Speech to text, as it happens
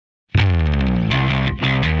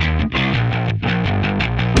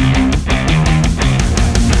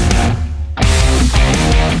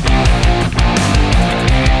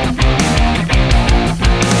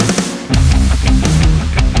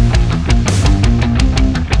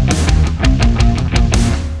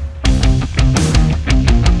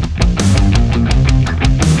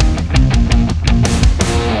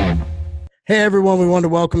Hey everyone, we want to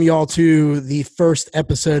welcome you all to the first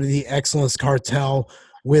episode of the Excellence Cartel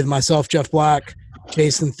with myself, Jeff Black,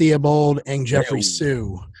 Jason Theobald, and Jeffrey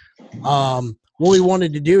Sue. What we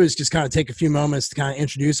wanted to do is just kind of take a few moments to kind of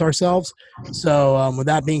introduce ourselves. So with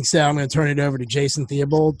that being said, I'm going to turn it over to Jason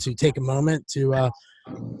Theobald to take a moment to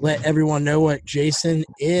let everyone know what Jason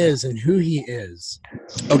is and who he is.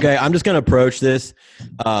 Okay, I'm just going to approach this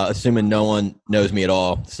assuming no one knows me at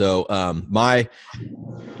all. So my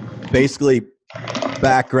basically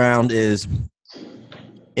background is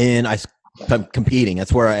in competing.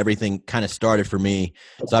 That's where everything kind of started for me.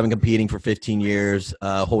 So I've been competing for 15 years,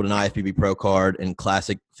 hold an IFBB Pro card in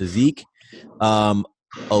classic physique.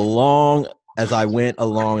 Along as I went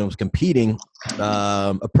along and was competing,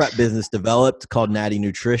 a prep business developed called Natty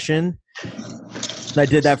Nutrition. And I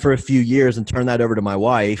did that for a few years and turned that over to my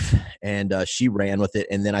wife, and she ran with it.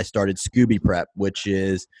 And then I started Scooby Prep, which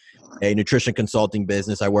is a nutrition consulting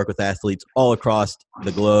business. I work with athletes all across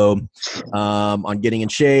the globe on getting in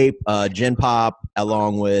shape, Gen Pop,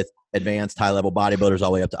 along with advanced high-level bodybuilders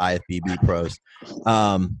all the way up to IFBB pros.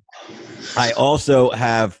 I also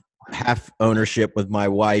have half ownership with my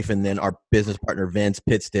wife and then our business partner Vince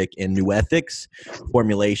Pitstick in New Ethics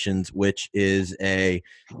Formulations, which is a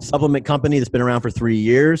supplement company that's been around for 3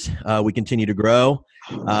 years. We continue to grow,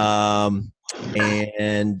 and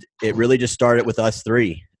it really just started with us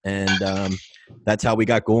three, and that's how we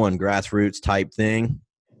got going. Grassroots type thing.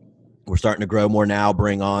 We're starting to grow more now,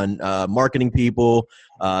 bring on marketing people,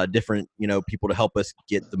 different people to help us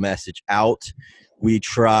get the message out. We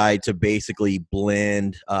try to basically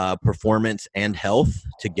blend performance and health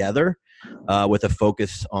together with a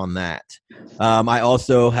focus on that. I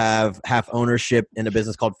also have half ownership in a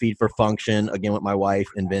business called Feed for Function, again with my wife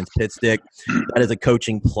and Vince Pitstick. That is a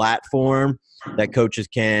coaching platform that coaches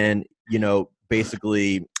can,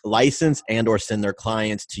 basically license and or send their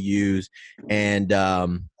clients to use and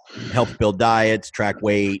help build diets, track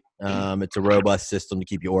weight. It's a robust system to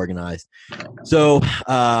keep you organized. So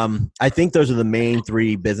I think those are the main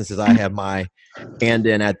three businesses I have my hand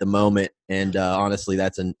in at the moment. And honestly,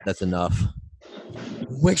 that's enough.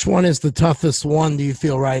 Which one is the toughest one, do you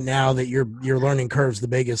feel, right now that your learning curve's the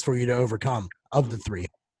biggest for you to overcome of the three?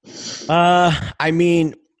 I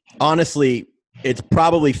mean, honestly, it's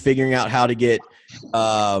probably figuring out how to get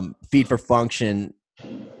Feed for Function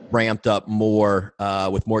ramped up more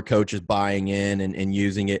with more coaches buying in and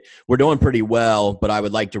using it. We're doing pretty well, but I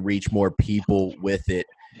would like to reach more people with it.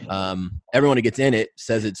 Everyone who gets in it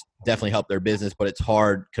says it's definitely helped their business, but it's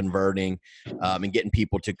hard converting and getting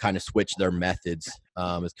people to kind of switch their methods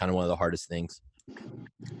is kind of one of the hardest things.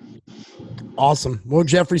 Awesome. Well,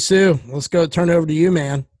 Jeffrey Sue, let's go turn it over to you,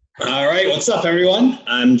 man. All right. What's up, everyone?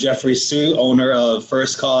 I'm Jeffrey Sue, owner of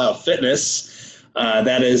First Call Out Fitness.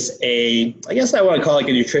 That is I guess I want to call it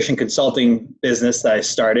a nutrition consulting business that I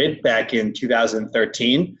started back in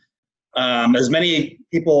 2013. As many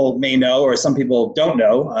people may know, or some people don't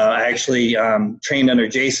know, I actually trained under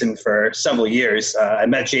Jason for several years. I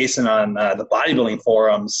met Jason on the bodybuilding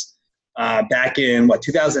forums back in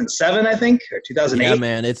 2007, I think, or 2008. Yeah,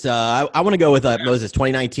 man. It's I want to go with what was this,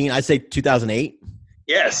 2019? I'd say 2008.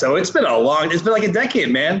 Yeah, so it's been like a decade,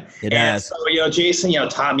 man. It has. So, Jason,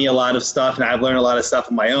 taught me a lot of stuff, and I've learned a lot of stuff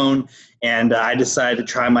on my own. And I decided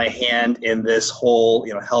to try my hand in this whole,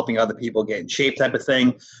 helping other people get in shape type of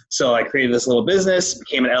thing. So I created this little business,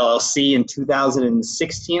 became an LLC in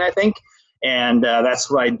 2016, I think. And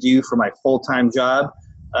that's what I do for my full-time job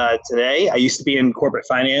today. I used to be in corporate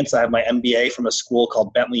finance. I have my MBA from a school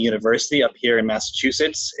called Bentley University up here in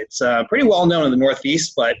Massachusetts. It's pretty well known in the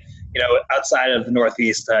Northeast, but outside of the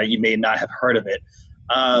Northeast, you may not have heard of it.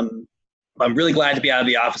 I'm really glad to be out of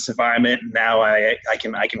the office environment. Now I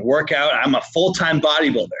can work out. I'm a full-time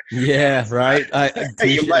bodybuilder. Yeah, right.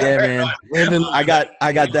 Man. I got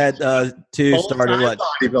that too. Started what?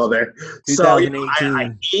 Bodybuilder. 2018. So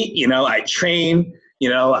I eat. I train.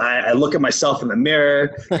 I look at myself in the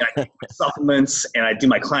mirror. I take my supplements and I do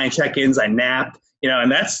my client check-ins. I nap. And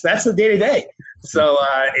that's the day-to-day. So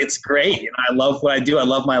it's great. I love what I do. I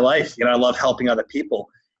love my life. I love helping other people.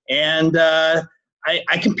 And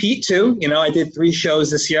I compete too. I did 3 shows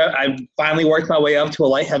this year. I finally worked my way up to a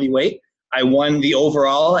light heavyweight. I won the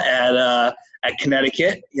overall at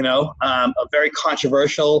Connecticut. A very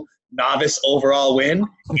controversial novice overall win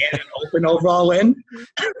and an open overall win.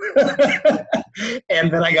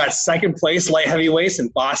 And then I got second place light heavyweights in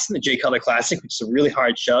Boston, the Jay Cutler Classic, which is a really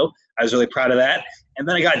hard show. I was really proud of that. And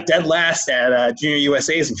then I got dead last at Junior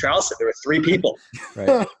USA's in Charleston. There were 3 people.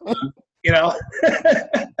 Right.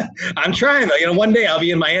 I'm trying though. One day I'll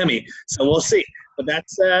be in Miami, so we'll see. But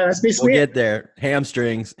that's basically we'll get there.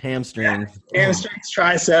 Hamstrings. Yeah. Hamstrings,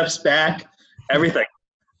 triceps, back. everything.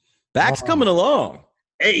 Back's coming along.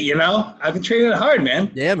 Hey, I've been training hard,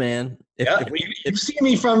 man. Yeah, man. You've seen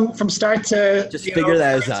me from start to just figure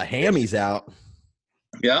those hammies out.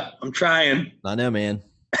 Yeah, I'm trying. I know, man.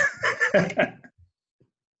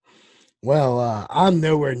 Well, I'm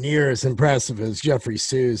nowhere near as impressive as Jeffrey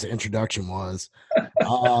Sue's introduction was.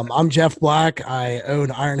 I'm Jeff Black. I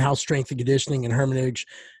own Iron House Strength and Conditioning in Hermitage,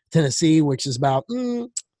 Tennessee, which is about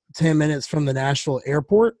 10 minutes from the Nashville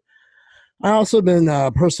airport. I also been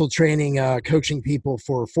personal training, coaching people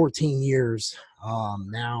for 14 years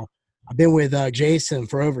now. I've been with Jason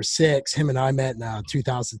for over 6. Him and I met in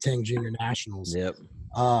 2010 Junior Nationals. Yep.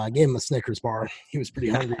 I gave him a Snickers bar. He was pretty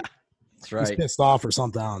hungry. That's right. He was pissed off or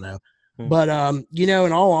something. I don't know. But,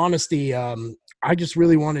 in all honesty, I just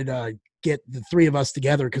really wanted to get the three of us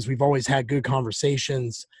together because we've always had good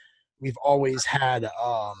conversations. We've always had,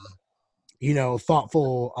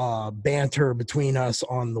 thoughtful banter between us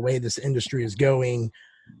on the way this industry is going,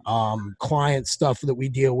 client stuff that we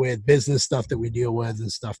deal with, business stuff that we deal with,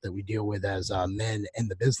 and stuff that we deal with as men in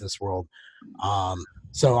the business world.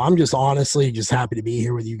 So I'm just honestly just happy to be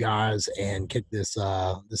here with you guys and kick this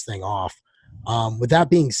thing off. With that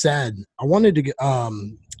being said, I wanted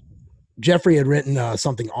to Jeffrey had written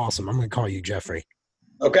something awesome. I'm going to call you Jeffrey.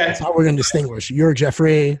 Okay. That's how we're going to distinguish. You're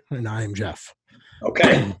Jeffrey and I am Jeff.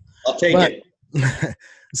 Okay. I'll take it.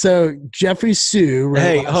 So Jeffrey Sue.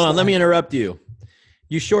 Hey, hold on. Let me interrupt you.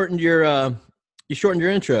 You shortened your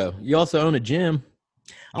intro. You also own a gym.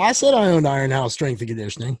 I said I owned Iron House Strength and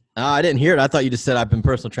Conditioning. I didn't hear it. I thought you just said I've been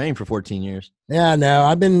personal training for 14 years. Yeah, no,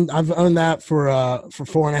 I've owned that for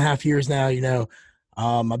 4.5 years now.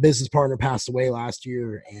 My business partner passed away last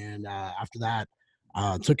year, and after that,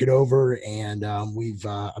 took it over. And I've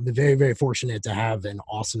been very, very fortunate to have an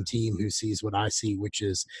awesome team who sees what I see, which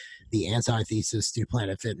is the antithesis to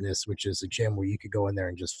Planet Fitness, which is a gym where you could go in there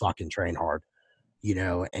and just fucking train hard,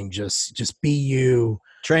 and just be you.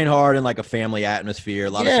 Train hard in like a family atmosphere, a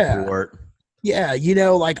lot of support. Yeah,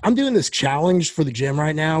 I'm doing this challenge for the gym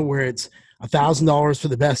right now where it's $1,000 for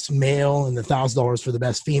the best male and $1,000 for the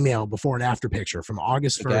best female before and after picture from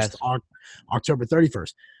August 1st to October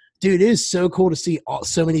 31st. Dude, it is so cool to see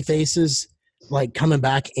so many faces like coming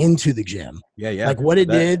back into the gym. Yeah. Like what it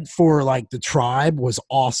did for like the tribe was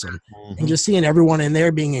awesome. Mm-hmm. And just seeing everyone in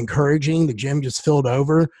there being encouraging, the gym just filled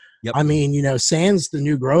over. Yep. I mean, sans the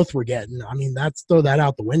new growth we're getting. I mean, throw that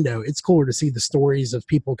out the window. It's cooler to see the stories of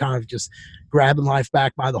people kind of just grabbing life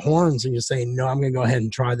back by the horns and just saying, no, I'm going to go ahead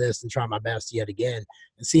and try this and try my best yet again,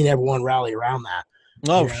 and seeing everyone rally around that.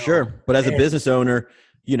 Oh, sure. But as a business owner,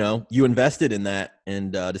 you invested in that,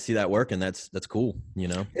 and to see that working, that's cool.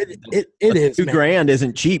 It is. $2,000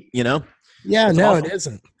 isn't cheap, Yeah, that's awesome. It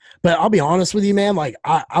isn't. But I'll be honest with you, man. Like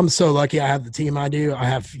I'm so lucky I have the team I do. I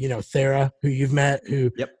have, Thera, who you've met,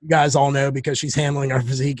 who you guys all know because she's handling our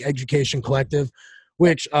physique education collective,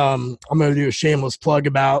 which I'm going to do a shameless plug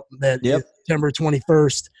about that. September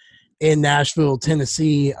 21st in Nashville,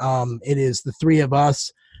 Tennessee. It is the three of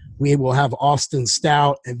us. We will have Austin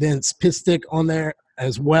Stout and Vince Pistic on there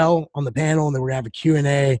as well on the panel, and then we're going to have a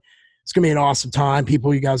Q&A. It's going to be an awesome time.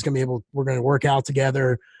 You guys going to be we're going to work out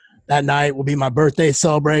together. That night will be my birthday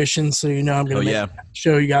celebration, so I'm going to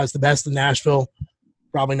show you guys the best of Nashville.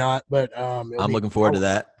 Probably not, but I'm looking forward to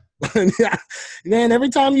that. Yeah, man. Every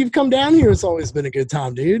time you've come down here, it's always been a good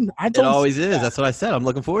time, dude. It always is. That's what I said. I'm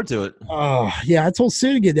looking forward to it. Oh, yeah. I told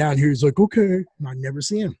Sue to get down here. He's like, okay. I never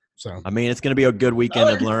see him. So I mean, it's going to be a good weekend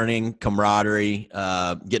of learning, camaraderie,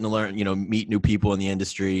 getting to learn, meet new people in the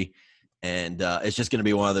industry, and it's just going to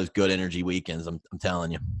be one of those good energy weekends. I'm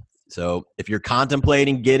telling you. So if you're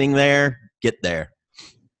contemplating getting there, get there.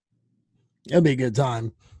 It'll be a good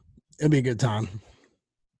time.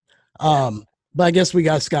 But I guess we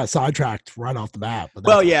got sidetracked right off the bat.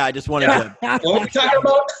 Well, yeah, I just wanted to. What are you talking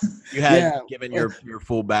about? You had given your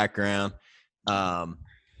full background.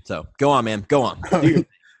 So go on, man. Go on.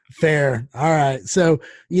 Fair. All right. So,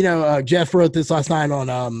 Jeff wrote this last night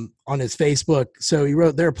on his Facebook. So he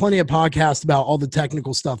wrote, there are plenty of podcasts about all the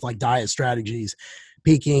technical stuff like diet strategies,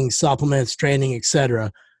 peaking, supplements, training,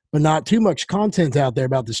 etc., but not too much content out there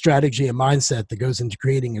about the strategy and mindset that goes into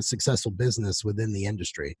creating a successful business within the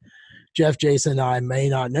industry. Jeff, Jason, and I may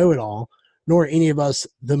not know it all, nor any of us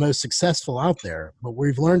the most successful out there, but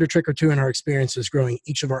we've learned a trick or two in our experiences growing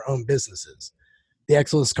each of our own businesses. The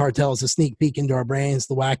Excellence Cartel is a sneak peek into our brains,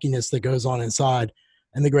 the wackiness that goes on inside,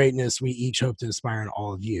 and the greatness we each hope to inspire in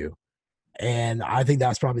all of you. And I think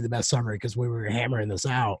that's probably the best summary, because when we were hammering this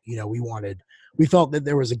out, we felt that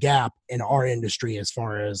there was a gap in our industry as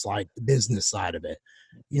far as like the business side of it.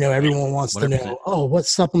 Everyone wants 100%. to know, oh, what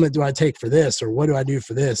supplement do I take for this? Or what do I do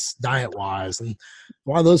for this diet wise? And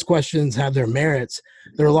while those questions have their merits,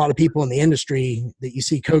 there are a lot of people in the industry that you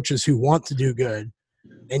see coaches who want to do good.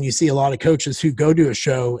 And you see a lot of coaches who go to a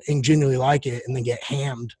show and genuinely like it and then get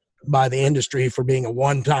hammed by the industry for being a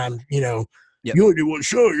one-time, Yep. You only do one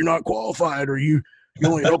show, you're not qualified, or you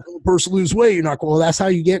only help a person lose weight, you're not qualified. Well, that's how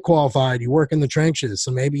you get qualified. You work in the trenches.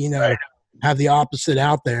 So maybe, have the opposite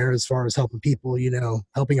out there as far as helping people,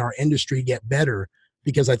 helping our industry get better.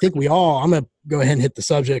 Because I think I'm going to go ahead and hit the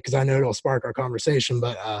subject because I know it'll spark our conversation,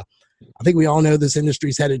 but I think we all know this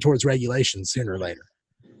industry is headed towards regulation sooner or later.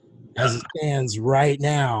 As it stands right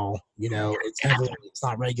now, it's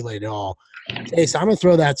not regulated at all. Jason, I'm going to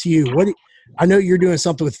throw that to you. I know you're doing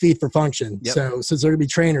something with Feed for Function. Yep. So since they're going to be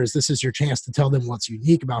trainers, this is your chance to tell them what's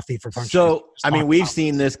unique about Feed for Function. So, we've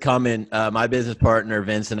seen this coming. My business partner,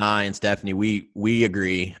 Vince, and I, and Stephanie, we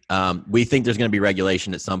agree. We think there's going to be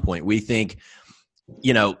regulation at some point. We think,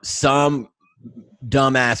 some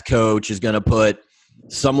dumbass coach is going to put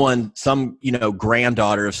some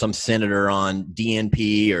granddaughter of some senator on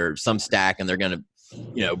DNP or some stack, and they're going to,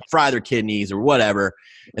 fry their kidneys or whatever.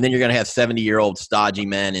 And then you're going to have 70-year-old stodgy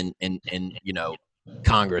men in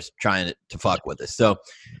Congress trying to fuck with us. So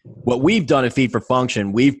what we've done at Feed for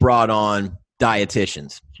Function, we've brought on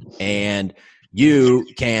dietitians, and you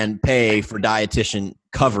can pay for dietitian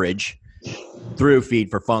coverage through Feed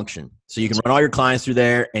for Function. So you can run all your clients through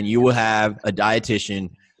there, and you will have a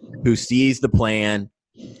dietitian who sees the plan,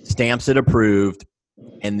 stamps it approved,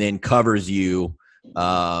 and then covers you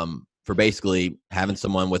for basically having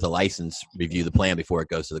someone with a license review the plan before it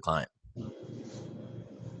goes to the client.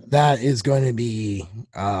 That is going to be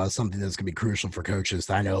something that's going to be crucial for coaches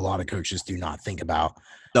that I know a lot of coaches do not think about.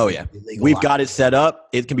 Oh, yeah. We've got it set up.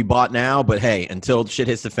 It can be bought now, but hey, until shit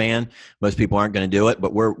hits the fan, most people aren't going to do it,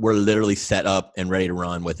 but we're literally set up and ready to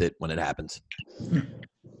run with it when it happens.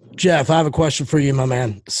 Jeff, I have a question for you, my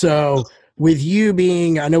man. So with you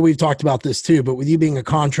being, I know we've talked about this too, but with you being a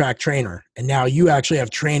contract trainer and now you actually have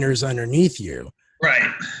trainers underneath you. Right.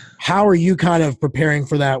 How are you kind of preparing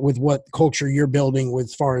for that with what culture you're building with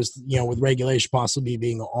as far as, with regulation possibly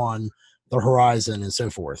being on the horizon and so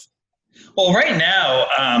forth? Well, right now,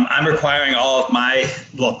 I'm requiring all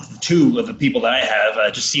of two of the people that I have,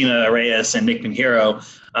 Justina Reyes and Nick Pinheiro,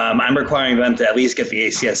 I'm requiring them to at least get the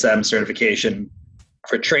ACSM certification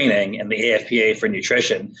for training and the AFPA for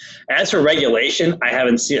nutrition. As for regulation, I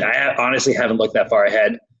honestly haven't looked that far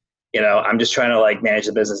ahead. I'm just trying to manage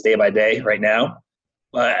the business day by day right now.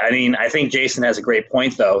 But I think Jason has a great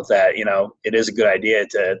point though, that, it is a good idea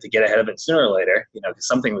to get ahead of it sooner or later, because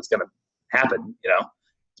something was going to happen,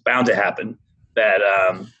 it's bound to happen.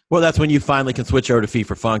 Well, that's when you finally can switch over to Feed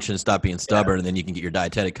for Function and stop being stubborn, and then you can get your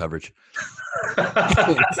dietetic coverage.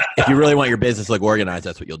 If you really want your business to look organized,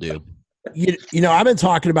 that's what you'll do. I've been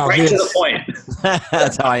talking about right this. To the point.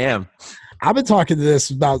 That's how I am. I've been talking to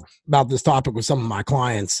this about this topic with some of my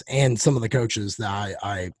clients and some of the coaches that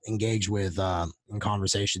I engage with in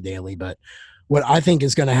conversation daily. But what I think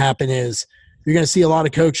is going to happen is you're going to see a lot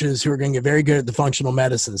of coaches who are going to get very good at the functional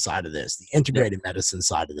medicine side of this, the integrated medicine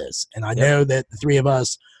side of this. And I know that the three of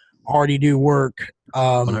us already do work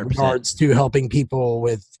in regards to helping people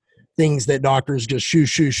with things that doctors just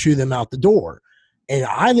shoo them out the door. And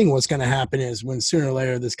I think what's going to happen is when sooner or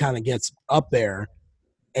later this kind of gets up there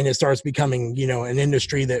and it starts becoming, an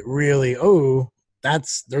industry that really,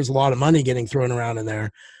 there's a lot of money getting thrown around in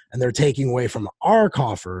there and they're taking away from our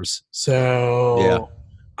coffers. So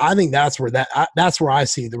I think that's where I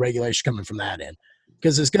see the regulation coming from that end,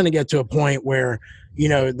 because it's going to get to a point where,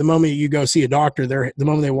 the moment you go see a doctor, the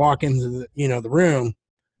moment they walk into the room,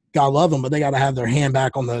 God love them, but they got to have their hand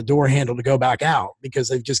back on the door handle to go back out because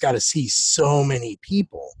they've just got to see so many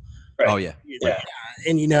people. Right. Oh yeah.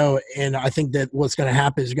 And, and I think that what's going to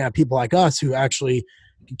happen is you're going to have people like us who actually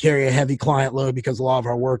carry a heavy client load because a lot of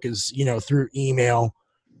our work is, through email.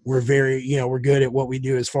 We're very, we're good at what we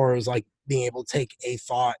do as far as being able to take a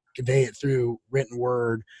thought, convey it through written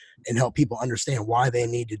word and help people understand why they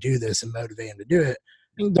need to do this and motivate them to do it.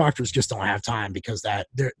 And doctors just don't have time because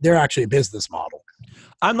they're actually a business model.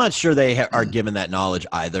 I'm not sure they are given that knowledge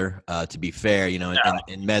either. To be fair,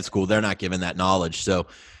 in med school, they're not given that knowledge. So,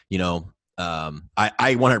 I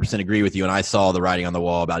 100% agree with you. And I saw the writing on the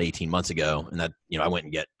wall about 18 months ago, and that, I went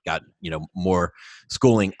and got more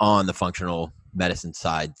schooling on the functional medicine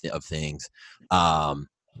side of things. And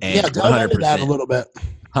delve into that a little bit.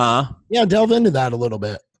 Huh? Yeah, delve into that a little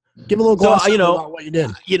bit. Give a little gloss So, about what you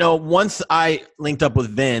did. Once I linked up with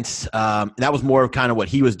Vince, that was more of kind of what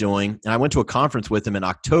he was doing. And I went to a conference with him in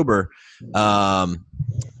October.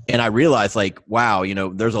 And I realized, like, wow,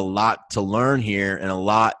 there's a lot to learn here and a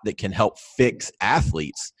lot that can help fix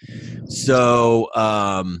athletes. So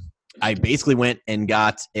I basically went and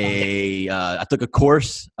got I took a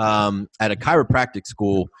course at a chiropractic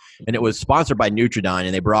school, and it was sponsored by Nutridyne,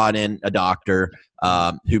 and they brought in a doctor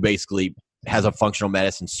who basically has a functional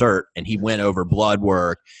medicine cert, and he went over blood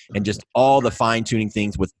work and just all the fine-tuning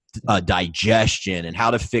things with digestion and how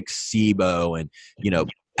to fix SIBO and,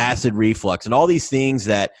 acid reflux and all these things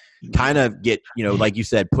that kind of get, like you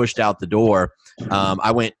said, pushed out the door. I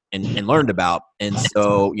went and learned about. And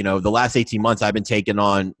so, the last 18 months I've been taking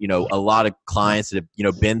on, a lot of clients that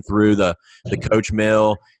have, been through the coach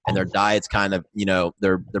mill, and their diets kind of,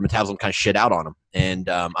 their metabolism kind of shit out on them. And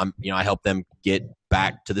I help them get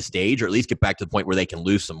back to the stage, or at least get back to the point where they can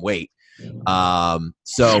lose some weight.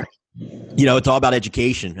 So it's all about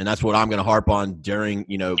education, and that's what I'm going to harp on during,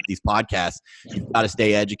 these podcasts. You've got to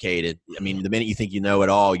stay educated. I mean, the minute you think you know it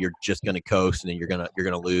all, you're just going to coast, and then you're going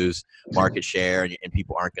to lose market share, and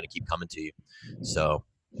people aren't going to keep coming to you. So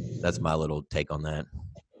that's my little take on that.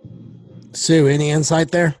 Sue, any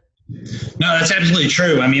insight there? No, that's absolutely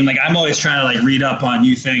true. I mean, like, I'm always trying to read up on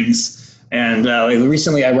new things. And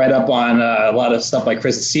recently I read up on a lot of stuff by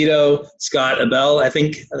Chris Aceto, Scott Abel, I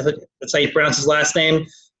think that's how you pronounce his last name.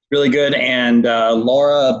 Really good. And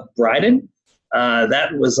Laura Bryden.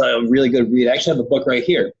 That was a really good read. I actually have the book right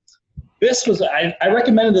here. I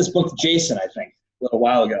recommended this book to Jason, I think, a little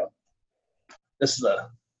while ago. This is an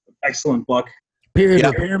excellent book. Period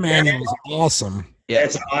Repair Manual is awesome. Yeah,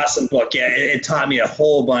 it's an awesome book. Yeah, it taught me a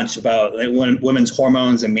whole bunch about women's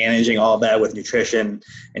hormones and managing all that with nutrition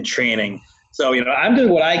and training. So, I'm doing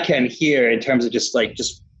what I can here in terms of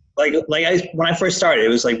when I first started, it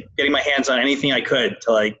was like getting my hands on anything I could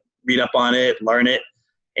to read up on it, learn it,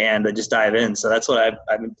 and just dive in. So that's what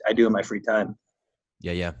I do in my free time.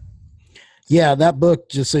 Yeah. Yeah, that book,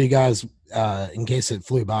 just so you guys, in case it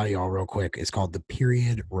flew by y'all real quick, it's called The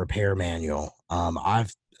Period Repair Manual.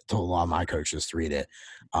 I've told a lot of my coaches to read it.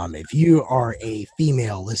 If you are a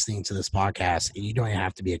female listening to this podcast, and you don't even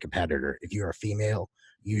have to be a competitor, if you're a female,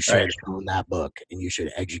 you should own that book, and you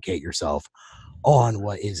should educate yourself on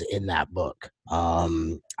what is in that book.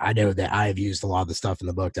 I know that I have used a lot of the stuff in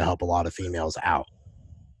the book to help a lot of females out.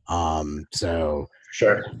 So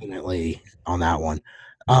sure, definitely on that one.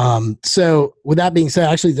 So with that being said,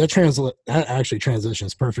 actually that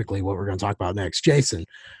transitions perfectly what we're going to talk about next. Jason,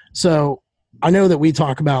 so I know that we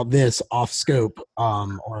talk about this off scope,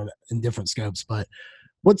 or in different scopes, but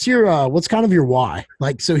what's kind of your why?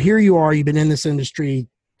 So here you are, you've been in this industry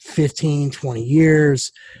 15, 20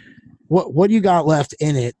 years. What do you got left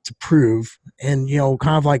in it to prove? And,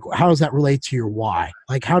 kind of how does that relate to your why?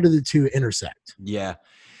 How do the two intersect? Yeah.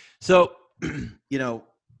 So,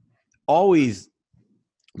 always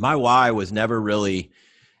my why was never really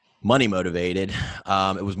money motivated.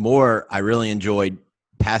 It was more, I really enjoyed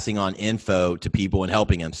passing on info to people and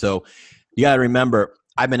helping them. So you got to remember,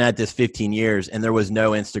 I've been at this 15 years, and there was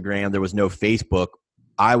no Instagram, there was no Facebook.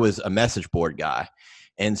 I was a message board guy.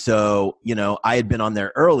 And so, I had been on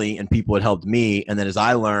there early, and people had helped me. And then as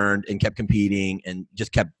I learned and kept competing and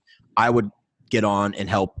I would get on and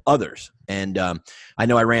help others. And I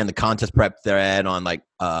know I ran the contest prep thread on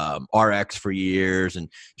RX for years and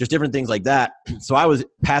just different things like that. So I was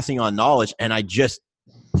passing on knowledge, and I just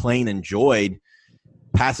plain enjoyed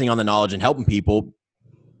passing on the knowledge and helping people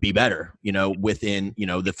be better, within,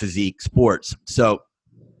 the physique sports. So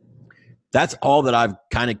that's all that I've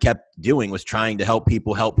kind of kept doing, was trying to help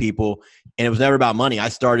people. And it was never about money. I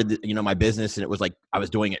started, my business, and it was I was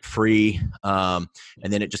doing it free. And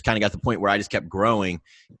then it just kind of got to the point where I just kept growing,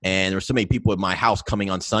 and there were so many people at my house coming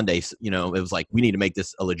on Sundays. It was we need to make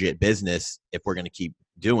this a legit business if we're going to keep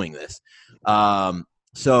doing this.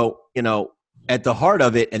 So, at the heart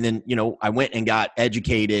of it, and then, I went and got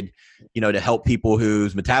educated, to help people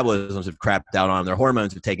whose metabolisms have crapped out on them, their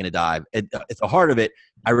hormones have taken a dive. At the heart of it,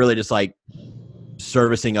 I really just like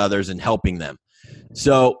servicing others and helping them.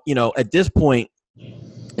 So, at this point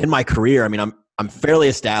in my career, I mean, I'm fairly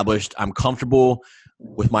established. I'm comfortable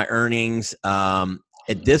with my earnings.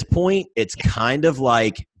 At this point, it's kind of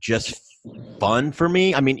just fun for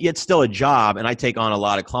me. I mean, it's still a job, and I take on a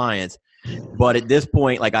lot of clients. But at this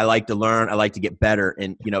point, I like to learn, I like to get better.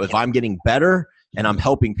 And, if I'm getting better and I'm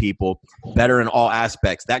helping people better in all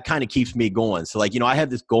aspects, that kind of keeps me going. So I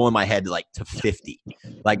have this goal in my head to 50,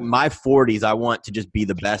 my 40s, I want to just be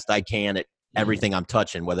the best I can at everything I'm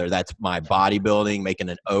touching, whether that's my bodybuilding, making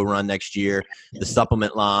an O run next year, the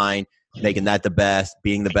supplement line, making that the best,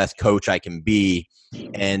 being the best coach I can be.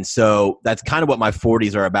 And so that's kind of what my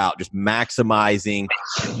 40s are about, just maximizing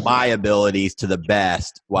my abilities to the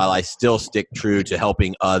best while I still stick true to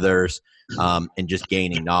helping others and just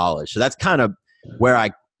gaining knowledge. So that's kind of where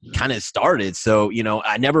I kind of started. So, you know,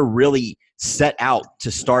 I never really set out to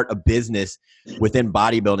start a business within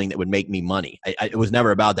bodybuilding that would make me money. It was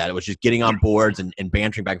never about that. It was just getting on boards and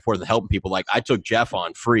bantering back and forth and helping people. Like I took Jeff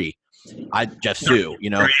on free. Jeff Sue, you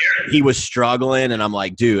know, he was struggling and I'm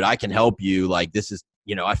like, dude, I can help you. Like, this is,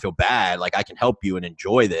 you know, I feel bad. Like I can help you and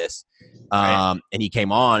enjoy this. And he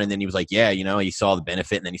came on and then he was like, yeah, you know, he saw the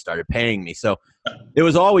benefit and then he started paying me. So it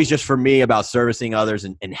was always just for me about servicing others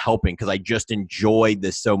and helping, because I just enjoyed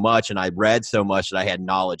this so much and I read so much that I had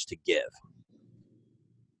knowledge to give.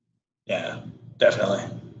 Yeah, definitely.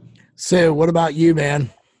 So what about you, man?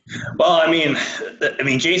 Well, I mean,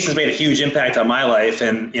 Jason's made a huge impact on my life,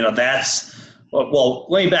 and you know well.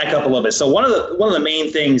 Let me back up a little bit. So one of the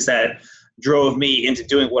main things that drove me into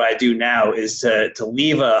doing what I do now is to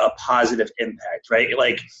leave a positive impact, right?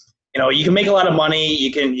 Like, you know, you can make a lot of money,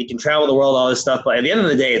 you can travel the world, all this stuff, but at the end of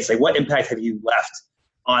the day, it's like, what impact have you left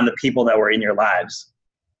on the people that were in your lives?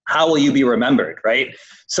 How will you be remembered, right?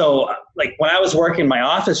 So, like when I was working my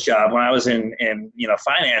office job, when I was in you know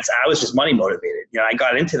finance, I was just money motivated. You know, I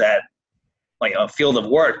got into that like a field of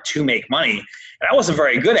work to make money, and I wasn't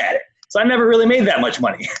very good at it, so I never really made that much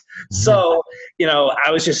money. So, you know,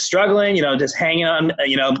 I was just struggling, you know, just hanging on,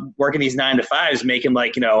 you know, working these 9 to 5s, making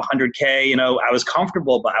like, you know, 100K. You know, I was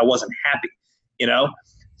comfortable, but I wasn't happy. You know.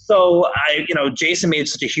 So Jason made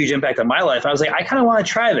such a huge impact on my life. I was like, I kind of want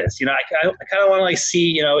to try this. You know, I kind of want to like see,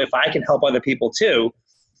 you know, if I can help other people too.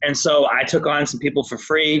 And so I took on some people for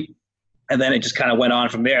free, and then it just kind of went on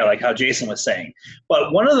from there, like how Jason was saying.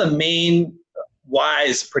 But one of the main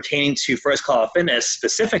whys pertaining to First Call Out Fitness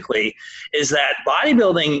specifically is that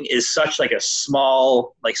bodybuilding is such like a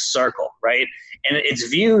small like circle, right? And it's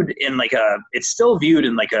still viewed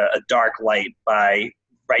in like a dark light by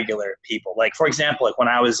regular people. Like, for example, like when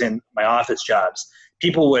I was in my office jobs,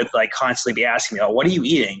 people would like constantly be asking me, oh, what are you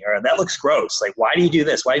eating? Or that looks gross. Like, why do you do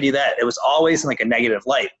this? Why do you do that? It was always in like a negative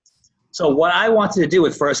light. So what I wanted to do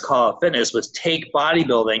with First Call Out Fitness was take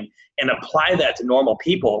bodybuilding and apply that to normal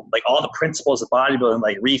people, like all the principles of bodybuilding,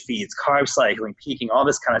 like refeeds, carb cycling, peaking, all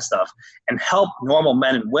this kind of stuff, and help normal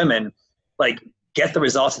men and women like get the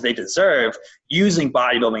results that they deserve using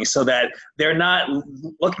bodybuilding, so that they're not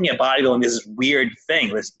looking at bodybuilding as this weird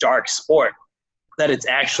thing, this dark sport, that it's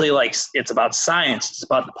actually like, it's about science, it's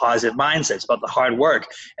about the positive mindset, it's about the hard work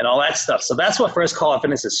and all that stuff. So that's what First Call Out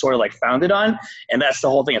Fitness is sort of like founded on. And that's the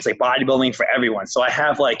whole thing. It's like bodybuilding for everyone. So I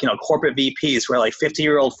have like, you know, corporate VPs who are like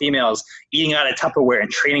 50-year-old females eating out of Tupperware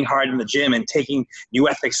and training hard in the gym and taking new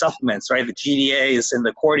ethnic supplements, right? The GDAs and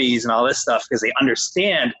the Cordy's and all this stuff, because they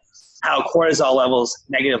understand how cortisol levels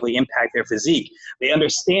negatively impact their physique. They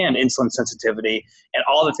understand insulin sensitivity and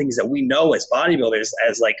all the things that we know as bodybuilders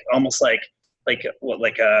as like almost like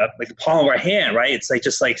the palm of our hand, right? It's like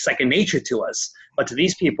just like second nature to us. But to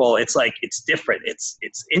these people, it's like it's different. It's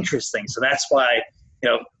interesting. So that's why, you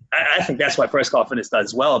know, I think that's why First Call Fitness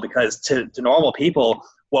does well, because to normal people,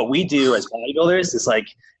 what we do as bodybuilders is like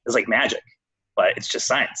magic, but it's just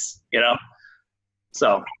science, you know.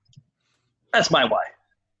 So that's my why.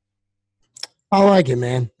 I like it,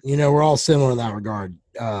 man. You know, we're all similar in that regard.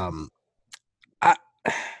 I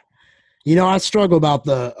struggle about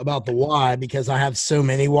the why, because I have so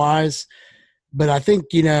many whys. But I think,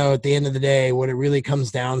 you know, at the end of the day, what it really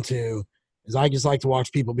comes down to is I just like to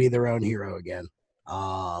watch people be their own hero again.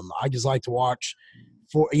 I just like to watch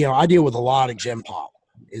I deal with a lot of gym pop.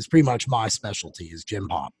 It's pretty much my specialty is gym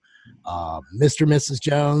pop. Mr. and Mrs.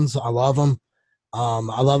 Jones, I love them.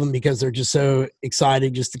 I love them because they're just so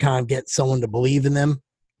excited just to kind of get someone to believe in them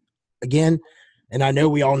again. And I know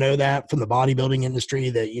we all know that from the bodybuilding industry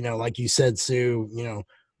that, you know, like you said, Sue, you know,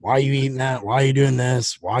 why are you eating that? Why are you doing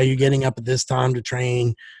this? Why are you getting up at this time to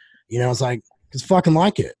train? You know, it's like, because fucking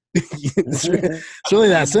like it. It's really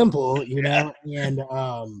that simple, you know? And,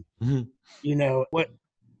 you know, what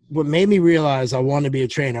made me realize I wanted to be a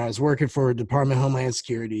trainer, I was working for Department of Homeland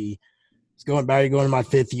Security. Going to my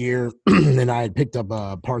 5th year, and I had picked up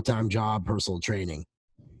a part-time job, personal training.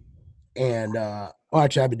 And,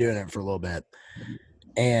 actually, I've been doing it for a little bit.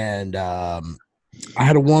 And I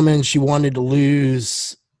had a woman, she wanted to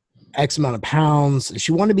lose X amount of pounds.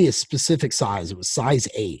 She wanted to be a specific size. It was size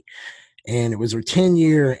 8. And it was her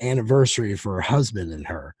 10-year anniversary for her husband and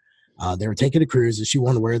her. They were taking a cruise, and she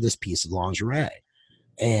wanted to wear this piece of lingerie.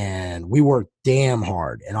 And we worked damn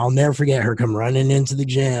hard. And I'll never forget her come running into the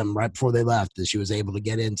gym right before they left, that she was able to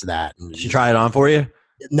get into that. And she tried it on for you?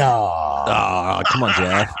 No. Oh, come on,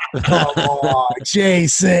 Jeff. Come on,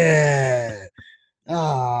 Jason.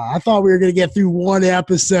 I thought we were going to get through one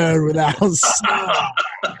episode without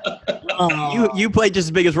You played just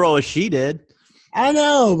as big a role as she did. I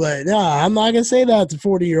know, but no, I'm not going to say that to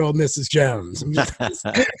 40-year-old Mrs. Jones. I'm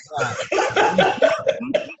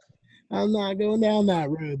not going down that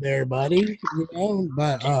road there, buddy. You know,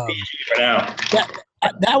 but For now.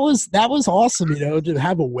 that was awesome, you know, to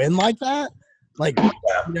have a win like that. Like,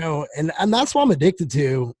 you know, and that's what I'm addicted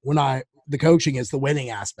to when the coaching is the winning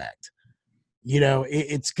aspect. You know,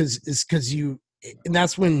 it's because you, and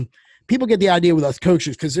that's when people get the idea with us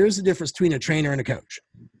coaches, because there's a difference between a trainer and a coach.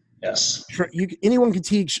 Yes. Anyone can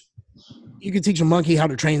teach. You can teach a monkey how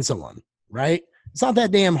to train someone, right? It's not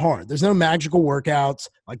that damn hard. There's no magical workouts.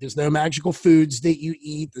 Like, there's no magical foods that you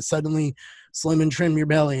eat that suddenly slim and trim your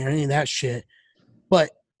belly or any of that shit.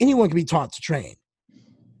 But anyone can be taught to train.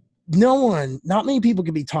 Not many people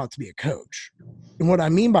can be taught to be a coach. And what I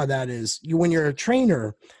mean by that is, when you're a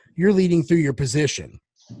trainer, you're leading through your position.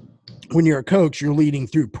 When you're a coach, you're leading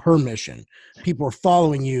through permission. People are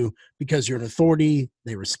following you because you're an authority.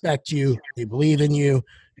 They respect you. They believe in you.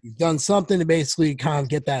 You've done something to basically kind of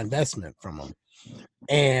get that investment from them.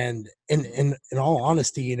 And in all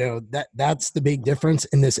honesty, you know, that's the big difference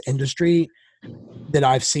in this industry that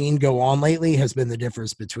I've seen go on lately, has been the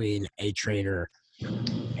difference between a trainer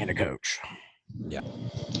and a coach. Yeah.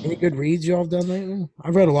 Any good reads y'all have done lately?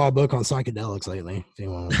 I've read a lot of books on psychedelics lately. If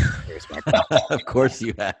anyone cares about that. Of course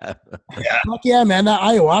you have. Fuck yeah, man. That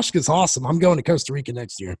ayahuasca's awesome. I'm going to Costa Rica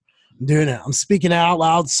next year. I'm doing it. I'm speaking out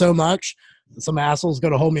loud so much that some asshole's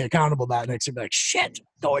going to hold me accountable that next year. Be like, shit,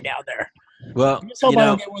 going down there. Well, I just hope I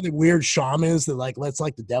don't get one of the weird shamans that like lets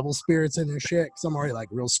like the devil spirits in their shit. Cause I'm already like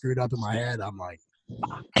real screwed up in my head. I'm like,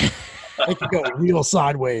 it could go real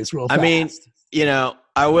sideways real fast. I mean, you know,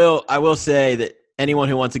 I will say that anyone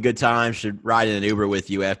who wants a good time should ride in an Uber with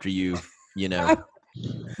you after you know,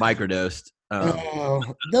 microdosed.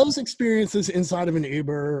 Those experiences inside of an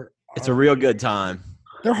Uber, it's a real good time.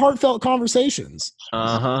 They're heartfelt conversations.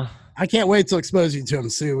 Uh-huh. I can't wait to expose you to them,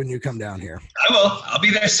 Sue, when you come down here. I will. I'll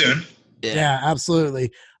be there soon. Yeah,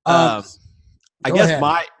 absolutely. I guess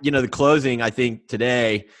ahead. the closing, I think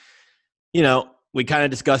today, you know, we kind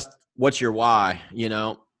of discussed what's your why, you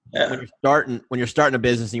know. Yeah. When you're starting a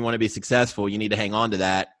business and you want to be successful, you need to hang on to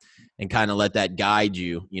that and kind of let that guide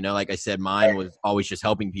you. You know, like I said, mine was always just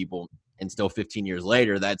helping people, and still 15 years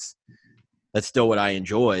later, that's still what I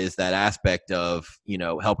enjoy, is that aspect of, you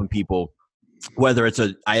know, helping people, whether it's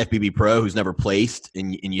a IFBB pro who's never placed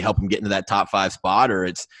and you help them get into that top 5 spot, or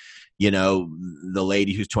it's, you know, the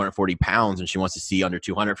lady who's 240 pounds and she wants to see under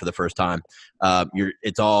 200 for the first time.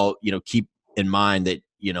 It's all, you know, keep in mind that,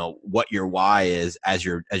 you know, what your why is as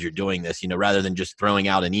you're doing this, you know, rather than just throwing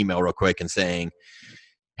out an email real quick and saying,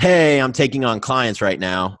 hey, I'm taking on clients right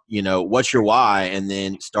now, you know, what's your why? And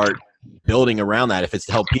then start building around that. If it's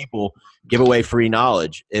to help people, give away free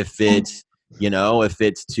knowledge. If it's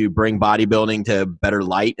to bring bodybuilding to better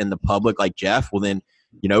light in the public like Jeff, well then,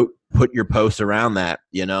 you know, put your posts around that,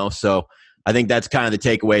 you know. So I think that's kind of the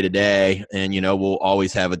takeaway today. And, you know, we'll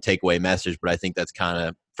always have a takeaway message, but I think that's kind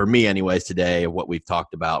of, for me anyways, today, what we've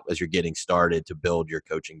talked about as you're getting started to build your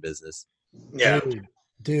coaching business. Yeah.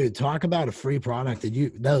 Dude, talk about a free product. Did you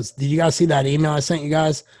guys see that email I sent you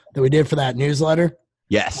guys that we did for that newsletter?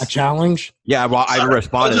 Yes. A challenge? Yeah, well, I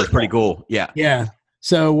responded. It's pretty cool. Yeah. Yeah.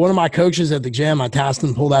 So one of my coaches at the gym, I tasked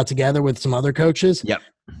him to pull that together with some other coaches. Yep.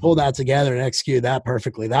 Pull that together and execute that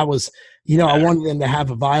perfectly. That was, you know, I wanted them to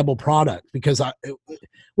have a viable product, because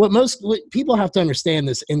what people have to understand in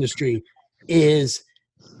this industry is,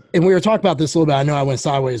 and we were talking about this a little bit. I know I went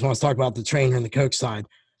sideways when I was talking about the trainer and the coach side,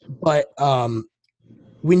 but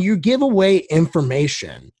when you give away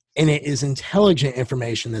information and it is intelligent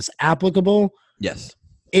information that's applicable, yes,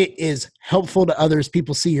 it is helpful to others.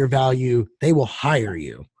 People see your value. They will hire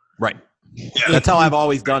you. Right. Yeah. That's how I've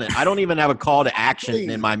always done it. I don't even have a call to action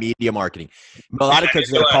in my media marketing. A lot of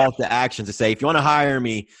coaches have calls to action to say, if you want to hire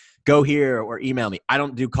me, go here or email me. I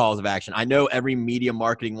don't do calls of action. I know every media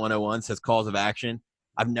marketing 101 says calls of action.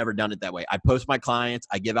 I've never done it that way. I post my clients,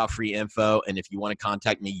 I give out free info, and if you want to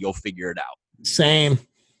contact me, you'll figure it out. Same.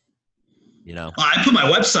 You know, I put my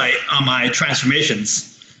website on my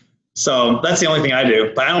transformations. So that's the only thing I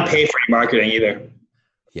do, but I don't pay for any marketing either.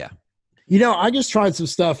 Yeah. You know, I just tried some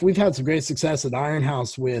stuff. We've had some great success at Iron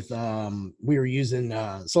House with, we were using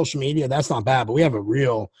social media. That's not bad, but we have a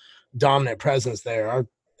real dominant presence there.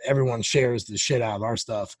 Everyone shares the shit out of our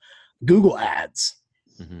stuff. Google Ads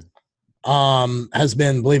has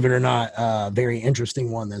been, believe it or not, a very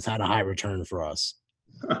interesting one that's had a high return for us.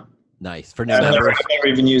 Nice. For new members. I've never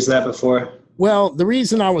even used that before. Well, the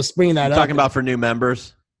reason I was bringing that You're up. talking about for new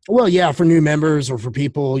members? Well, yeah, for new members or for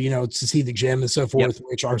people, to see the gym and so forth,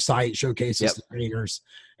 which our site showcases the trainers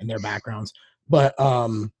and their backgrounds. But,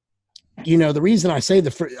 the reason I say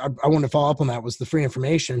I want to follow up on that was the free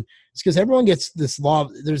information. It's because everyone gets this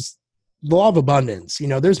there's the law of abundance.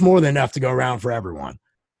 There's more than enough to go around for everyone.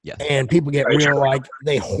 Yes. And people get real like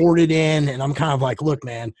they hoard it in. And I'm kind of like, look,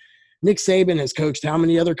 man, Nick Saban has coached how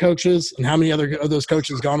many other coaches, and how many other of those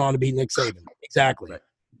coaches gone on to beat Nick Saban? Exactly. Right.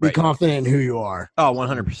 Be confident in who you are. Oh,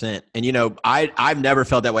 100%. And, I've never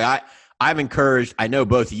felt that way. I've encouraged, I know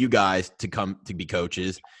both of you guys to come to be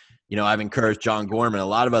coaches. I've encouraged John Gorman, a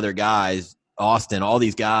lot of other guys, Austin, all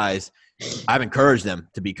these guys. I've encouraged them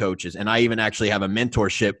to be coaches. And I even actually have a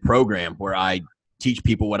mentorship program where I teach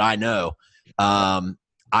people what I know.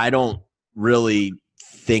 I don't really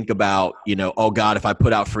think about, oh God, if I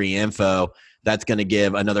put out free info, that's going to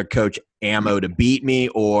give another coach ammo to beat me,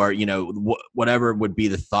 or, whatever would be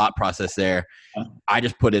the thought process there. I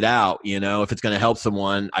just put it out, if it's going to help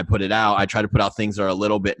someone, I put it out. I try to put out things that are a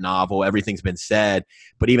little bit novel. Everything's been said,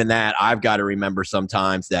 but even that, I've got to remember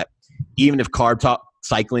sometimes that even if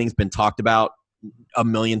cycling's been talked about a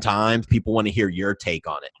million times, people want to hear your take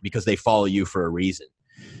on it because they follow you for a reason.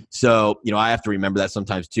 So, I have to remember that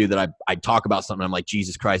sometimes too, that I talk about something. I'm like,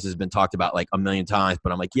 Jesus Christ, has been talked about like a million times,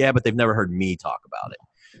 but I'm like, yeah, but they've never heard me talk about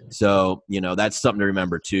it. So, that's something to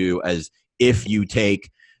remember too, as if you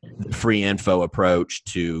take the free info approach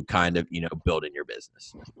to kind of, building your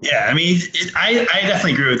business. Yeah. I mean, I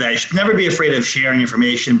definitely agree with that. You should never be afraid of sharing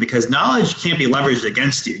information because knowledge can't be leveraged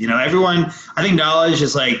against you. I think knowledge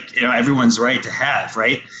is like, everyone's right to have,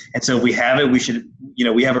 right? And so if we have it, we should,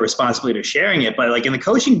 we have a responsibility to sharing it. But like in the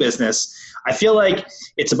coaching business, I feel like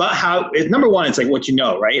it's about number one, it's like what you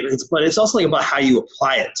know, right? But it's also like about how you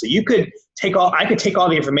apply it. So I could take all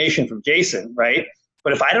the information from Jason, right?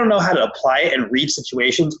 But if I don't know how to apply it and read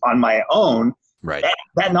situations on my own, right,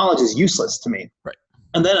 that knowledge is useless to me. Right.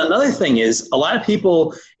 And then another thing is a lot of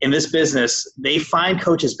people in this business, they find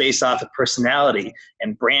coaches based off of personality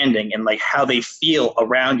and branding and like how they feel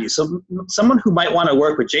around you. So someone who might want to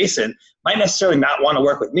work with Jason might necessarily not want to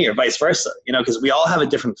work with me or vice versa, because we all have a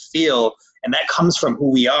different feel and that comes from who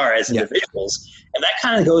we are as individuals. And that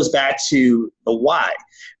kind of goes back to the why,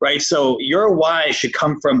 right? So your why should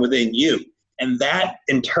come from within you. And that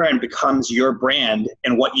in turn becomes your brand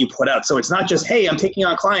and what you put out. So it's not just, hey, I'm taking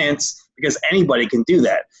on clients, because anybody can do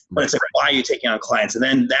that. But it's like, why are you taking on clients? And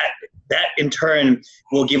then that in turn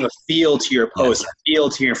will give a feel to your post, a feel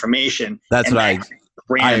to your information. That's what I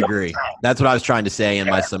agree. That's what I was trying to say in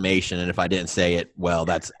my summation. And if I didn't say it well,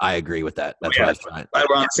 I agree with that. That's what I was trying.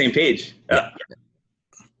 We're on the same page. Yeah.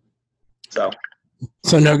 So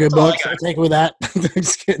no good books. I'll take it with that.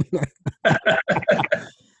 Just kidding.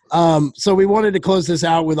 So we wanted to close this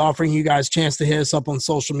out with offering you guys a chance to hit us up on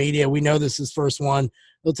social media. We know this is first one.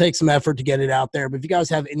 It'll take some effort to get it out there. But if you guys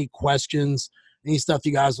have any questions, any stuff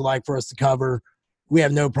you guys would like for us to cover, we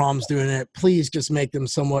have no problems doing it. Please just make them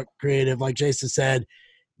somewhat creative. Like Jason said,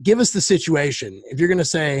 give us the situation. If you're going to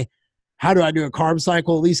say, how do I do a carb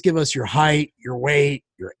cycle? At least give us your height, your weight,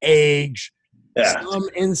 your age, some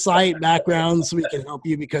insight, background, so we can help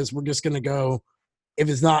you, because we're just going to go, if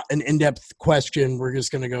it's not an in-depth question, we're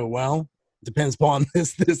just going to go, well, depends upon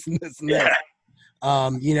this, and this, and that.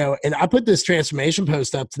 And I put this transformation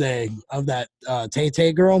post up today of that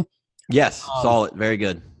Tay girl. Yes, saw it. Very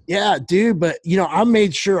good. Yeah, dude. But, I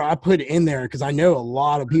made sure I put it in there because I know a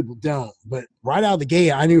lot of people don't. But right out of the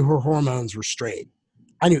gate, I knew her hormones were straight.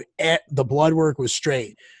 I knew the blood work was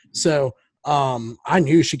straight. So I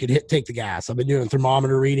knew she could take the gas. I've been doing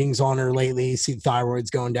thermometer readings on her lately, see the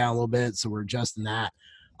thyroid's going down a little bit, so we're adjusting that.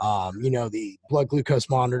 The blood glucose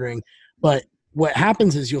monitoring. But what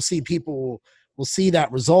happens is you'll see people will see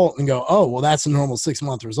that result and go, oh, well, that's a normal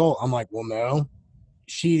 6-month result. I'm like, well, no.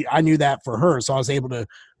 I knew that for her, so I was able to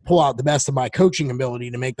pull out the best of my coaching ability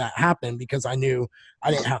to make that happen because I knew I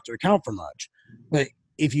didn't have to account for much. But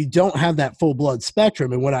if you don't have that full blood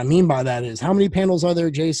spectrum, and what I mean by that is, how many panels are there,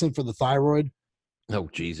 Jason, for the thyroid? Oh,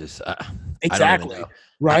 Jesus. Exactly.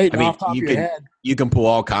 Right? I mean, you can pull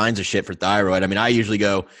all kinds of shit for thyroid. I mean, I usually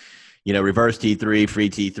go, reverse T3, free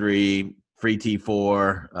T3, free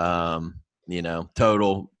T4,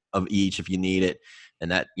 total of each if you need it.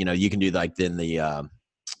 And that, you can do like then the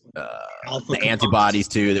antibodies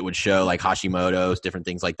too that would show like Hashimoto's, different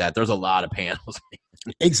things like that. There's a lot of panels.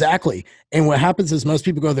 Exactly. And what happens is most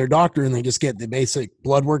people go to their doctor and they just get the basic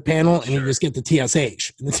blood work panel, and you just get the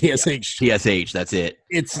TSH. And the TSH, that's it.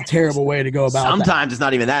 It's a terrible way to go about Sometimes it's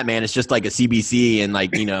not even that, man. It's just like a CBC and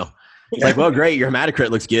like, It's like, well, great, your hematocrit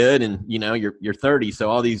looks good, and you're 30, so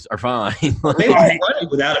all these are fine. They won't run it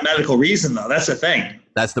without a medical reason, though. That's the thing.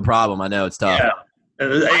 That's the problem. I know it's tough. Yeah.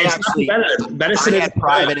 It's not competitive. Medicine I is had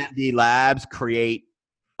private MD labs create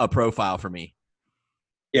a profile for me.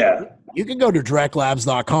 Yeah. You can go to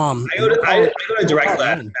directlabs.com. I go to Direct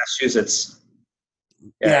Lab in Massachusetts.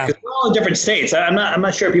 Yeah, because we're all in different states. I'm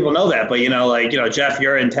not sure people know that, but Jeff,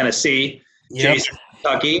 you're in Tennessee, Jason,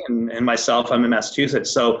 Kentucky, and myself, I'm in Massachusetts.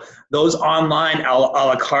 So those online a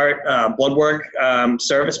la carte blood work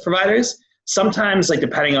service providers, sometimes, like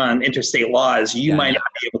depending on interstate laws, you might not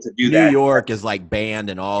be able to do that. New York is like banned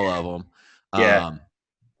in all of them. Yeah.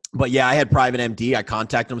 But yeah, I had private MD. I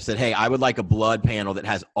contacted them and said, hey, I would like a blood panel that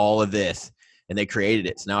has all of this. And they created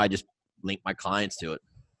it. So now I just link my clients to it.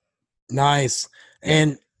 Nice.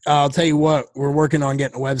 And I'll tell you what, we're working on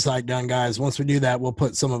getting a website done, guys. Once we do that, we'll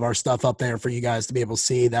put some of our stuff up there for you guys to be able to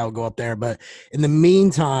see. That will go up there. But in the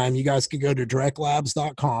meantime, you guys could go to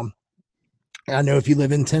directlabs.com. I know if you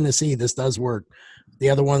live in Tennessee, this does work. The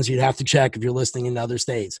other ones you'd have to check if you're listening in other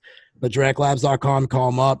states. But directlabs.com, call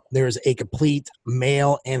them up. There's a complete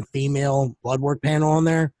male and female blood work panel on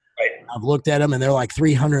there. Right. I've looked at them, and they're like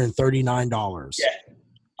 $339. Yeah.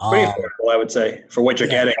 Pretty affordable, I would say, for what you're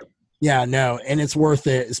getting. Yeah, no, and it's worth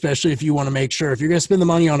it, especially if you want to make sure. If you're going to spend the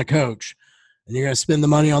money on a coach, and you're going to spend the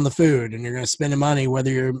money on the food, and you're going to spend the money whether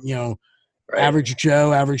you're, average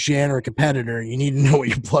Joe, average Jan, or a competitor, you need to know what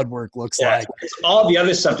your blood work looks like. All the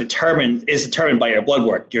other stuff is determined by your blood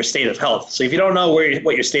work, your state of health. So if you don't know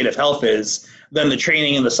what your state of health is, then the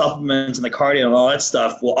training and the supplements and the cardio and all that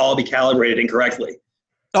stuff will all be calibrated incorrectly.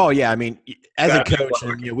 Oh yeah, I mean, as a coach,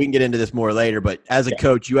 and, we can get into this more later, but as a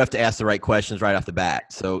coach, you have to ask the right questions right off the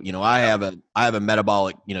bat. So I have a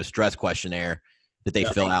metabolic stress questionnaire that they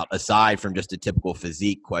fill out aside from just a typical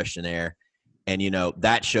physique questionnaire. And,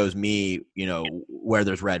 that shows me, where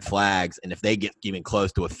there's red flags. And if they get even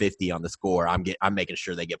close to a 50 on the score, I'm making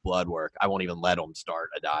sure they get blood work. I won't even let them start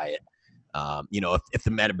a diet. If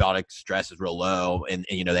the metabolic stress is real low and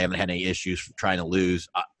they haven't had any issues trying to lose,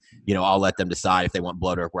 I'll let them decide if they want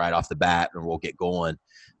blood work right off the bat, and we'll get going.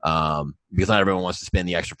 Because not everyone wants to spend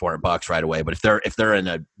the extra $400 right away. But if they're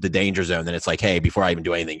in the danger zone, then it's like, hey, before I even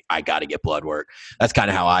do anything, I got to get blood work. That's kind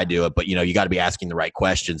of how I do it. But, you got to be asking the right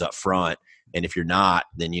questions up front. And if you're not,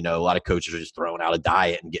 then, a lot of coaches are just throwing out a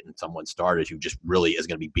diet and getting someone started who just really is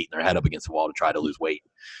going to be beating their head up against the wall to try to lose weight,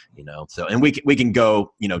 So, and we can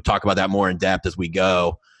go, talk about that more in depth as we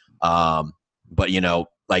go. But,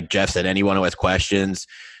 like Jeff said, anyone who has questions,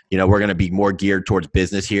 we're going to be more geared towards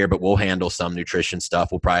business here, but we'll handle some nutrition stuff.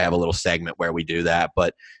 We'll probably have a little segment where we do that.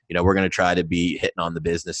 But, we're going to try to be hitting on the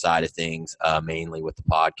business side of things, mainly with the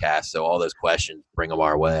podcast. So all those questions, bring them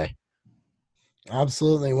our way.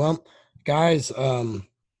 Absolutely. Well, guys,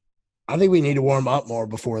 I think we need to warm up more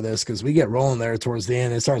before this because we get rolling there towards the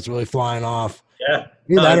end. It starts really flying off. Yeah.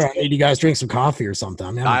 Either that or I need you guys drink some coffee or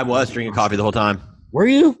something. I was drinking coffee the whole time. Were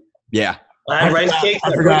you? Yeah. I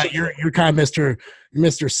forgot. You're kind of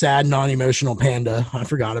Mr. Sad, non-emotional panda. I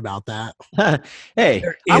forgot about that. Hey,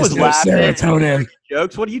 I was laughing. Serotonin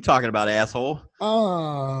jokes. What are you talking about, asshole?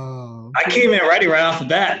 Oh. I came in ready right off the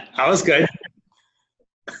bat. I was good.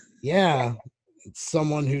 Yeah. It's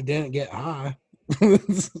someone who didn't get high.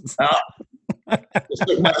 Just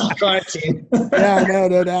took my team. Yeah,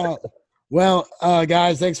 no doubt. Well,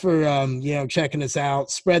 guys, thanks for checking us out.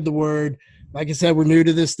 Spread the word. Like I said, we're new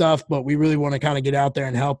to this stuff, but we really want to kind of get out there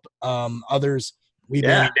and help others. We've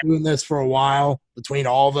been doing this for a while, between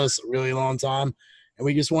all of us, a really long time, and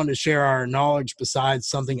we just wanted to share our knowledge besides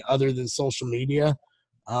something other than social media.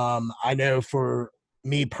 I know for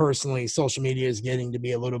me personally, social media is getting to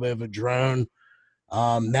be a little bit of a drone.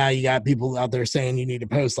 Now you got people out there saying you need to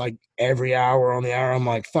post like every hour on the hour. I'm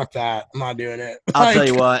like, fuck that. I'm not doing it. I'll tell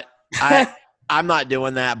you what, I'm not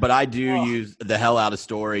doing that, but I do use the hell out of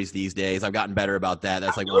stories these days. I've gotten better about that.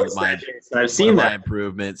 That's like one of my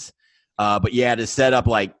improvements. But yeah, to set up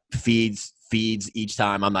like feeds each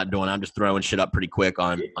time, I'm not doing it. I'm just throwing shit up pretty quick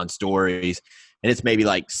on stories. And it's maybe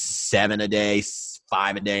like 7 a day,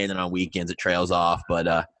 5 a day. And then on weekends it trails off, but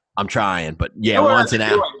I'm trying. But yeah, once an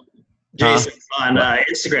hour. Jason, on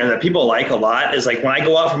Instagram that people like a lot is like when I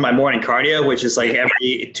go out for my morning cardio, which is like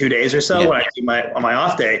every 2 days or so, when I do on my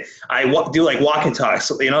off day, I do like walk and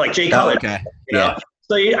talks, like Jay Cutler. Okay.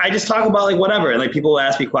 So I just talk about like whatever, and like people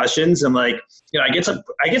ask me questions, and like I get some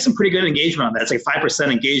pretty good engagement on that. It's like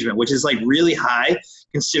 5% engagement, which is like really high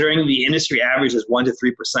considering the industry average is 1 to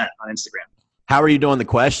 3% on Instagram. How are you doing the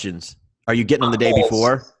questions? Are you getting them the day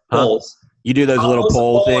before? Polls. You do those little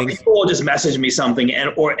poll things. People will just message me something, and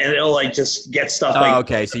it'll like just get stuff. Oh, like,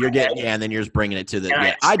 okay. So you're getting and then you're just bringing it to the.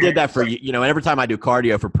 Yeah, I did that for and every time I do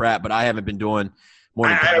cardio for prep, but I haven't been doing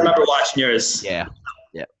morning. I remember watching yours. Yeah.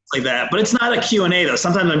 Like that, but it's not a Q&A though.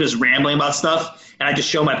 Sometimes I'm just rambling about stuff, and I just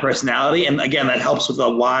show my personality, and again, that helps with the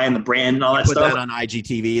why and the brand and all that stuff. Put that on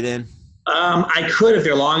IGTV then. I could if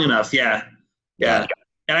they're long enough. Yeah.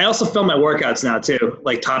 And I also film my workouts now too,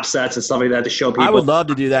 like top sets and stuff like that to show people. I would love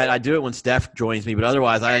to do that. I do it when Steph joins me, but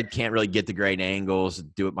otherwise I can't really get the great angles,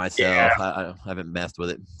 do it myself. Yeah. I haven't messed with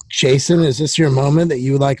it. Jason, is this your moment that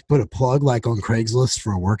you would like to put a plug like on Craigslist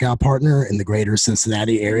for a workout partner in the greater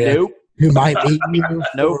Cincinnati area? Nope. Who might meet you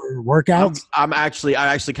for workouts? I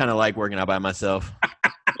actually kind of like working out by myself.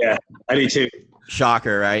 Yeah, I do too.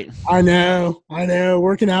 Shocker, right? I know.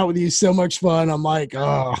 Working out with you is so much fun. I'm like,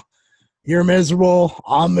 oh, you're miserable.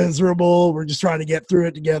 I'm miserable. We're just trying to get through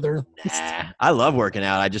it together. Nah, I love working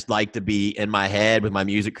out. I just like to be in my head with my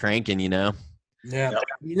music cranking, Yeah.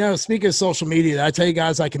 Speaking of social media, did I tell you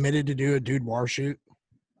guys I committed to do a boudoir shoot?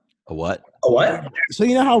 A what? A what? So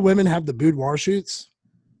you know how women have the boudoir shoots?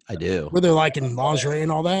 I do. Where they're like in lingerie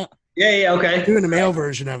and all that? Yeah, okay. I'm doing a male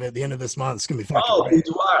version of it at the end of this month. It's going to be fucking great.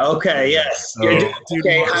 Okay, yes. Okay,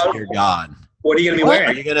 dear God. What are you going to be wearing?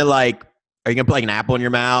 Are you going to put like an apple in your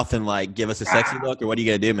mouth and like give us a sexy look, or what are you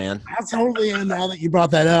going to do, man? I totally am now that you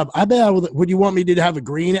brought that up. I bet would you want me to have a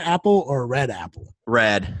green apple or a red apple?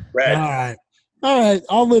 Red. All right.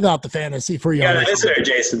 I'll live out the fantasy for you. Yeah, that's there,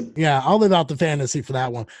 Jason. Yeah, I'll live out the fantasy for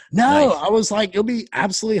that one. No, nice. I was like, it'll be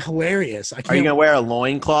absolutely hilarious. Are you going to wear a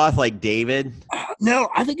loincloth like David? No,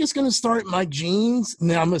 I think it's going to start my jeans, and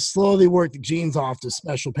then I'm going to slowly work the jeans off to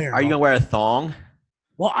special pair. Are you going to wear a thong?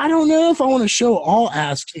 Well, I don't know if I want to show all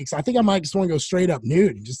ass cheeks. I think I might just want to go straight up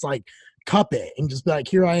nude and just like cup it and just be like,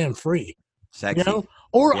 here I am free. Sexy.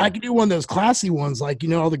 Or I could do one of those classy ones, like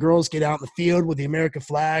all the girls get out in the field with the American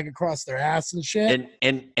flag across their ass and shit.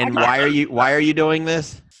 And why are you doing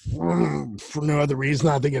this? For no other reason.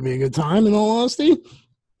 I think it'd be a good time. In all honesty.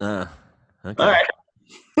 Okay. All right.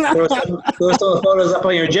 Throw some photos up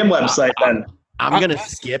on your gym website then. I'm gonna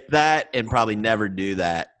skip that and probably never do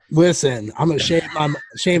that. Listen, I'm gonna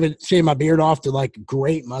shave my beard off to like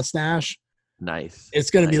great mustache. Nice.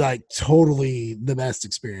 It's going to be like totally the best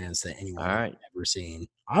experience that anyone has ever seen.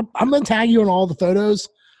 I'm going to tag you in all the photos.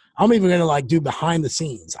 I'm even going to like do behind the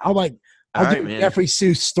scenes. I'll do Jeffrey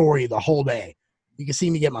Seuss story the whole day. You can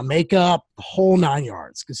see me get my makeup, the whole 9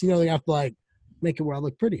 yards. Because, they have to like make it where I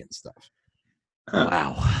look pretty and stuff.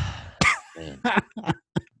 Wow. All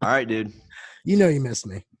right, dude. You missed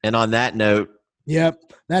me. And on that note. Yep.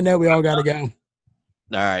 That note, we all got to go.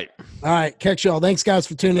 All right. Catch y'all. Thanks, guys,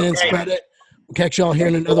 for tuning in. Spread it. We'll catch y'all here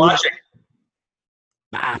in another one.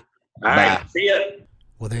 Bye. All right. See ya.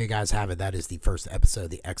 Well, there you guys have it. That is the first episode of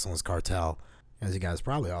the Excellence Cartel. As you guys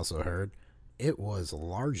probably also heard, it was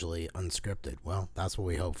largely unscripted. Well, that's what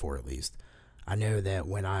we hope for, at least. I know that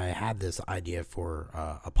when I had this idea for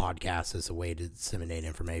a podcast as a way to disseminate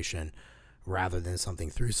information rather than something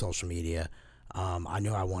through social media, I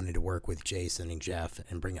knew I wanted to work with Jason and Jeff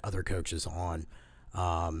and bring other coaches on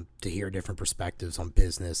to hear different perspectives on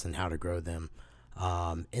business and how to grow them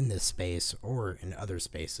in this space or in other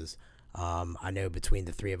spaces. I know between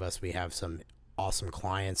the three of us, we have some awesome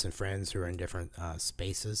clients and friends who are in different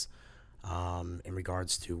spaces in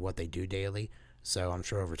regards to what they do daily. So I'm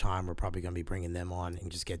sure over time, we're probably going to be bringing them on and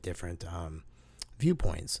just get different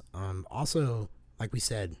viewpoints. Also, like we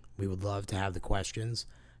said, we would love to have the questions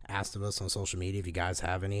asked of us on social media if you guys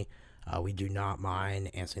have any. We do not mind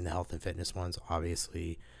answering the health and fitness ones.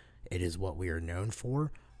 Obviously, it is what we are known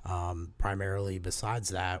for. Primarily, besides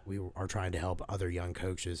that, we are trying to help other young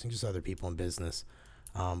coaches and just other people in business.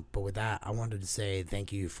 But with that, I wanted to say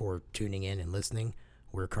thank you for tuning in and listening.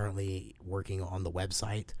 We're currently working on the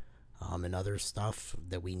website and other stuff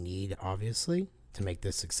that we need, obviously, to make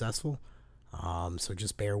this successful. So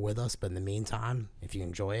just bear with us. But in the meantime, if you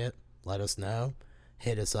enjoy it, let us know.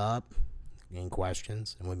 Hit us up. Any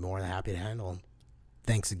questions, and we're more than happy to handle them.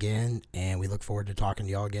 Thanks again, and we look forward to talking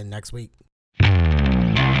to y'all again next week.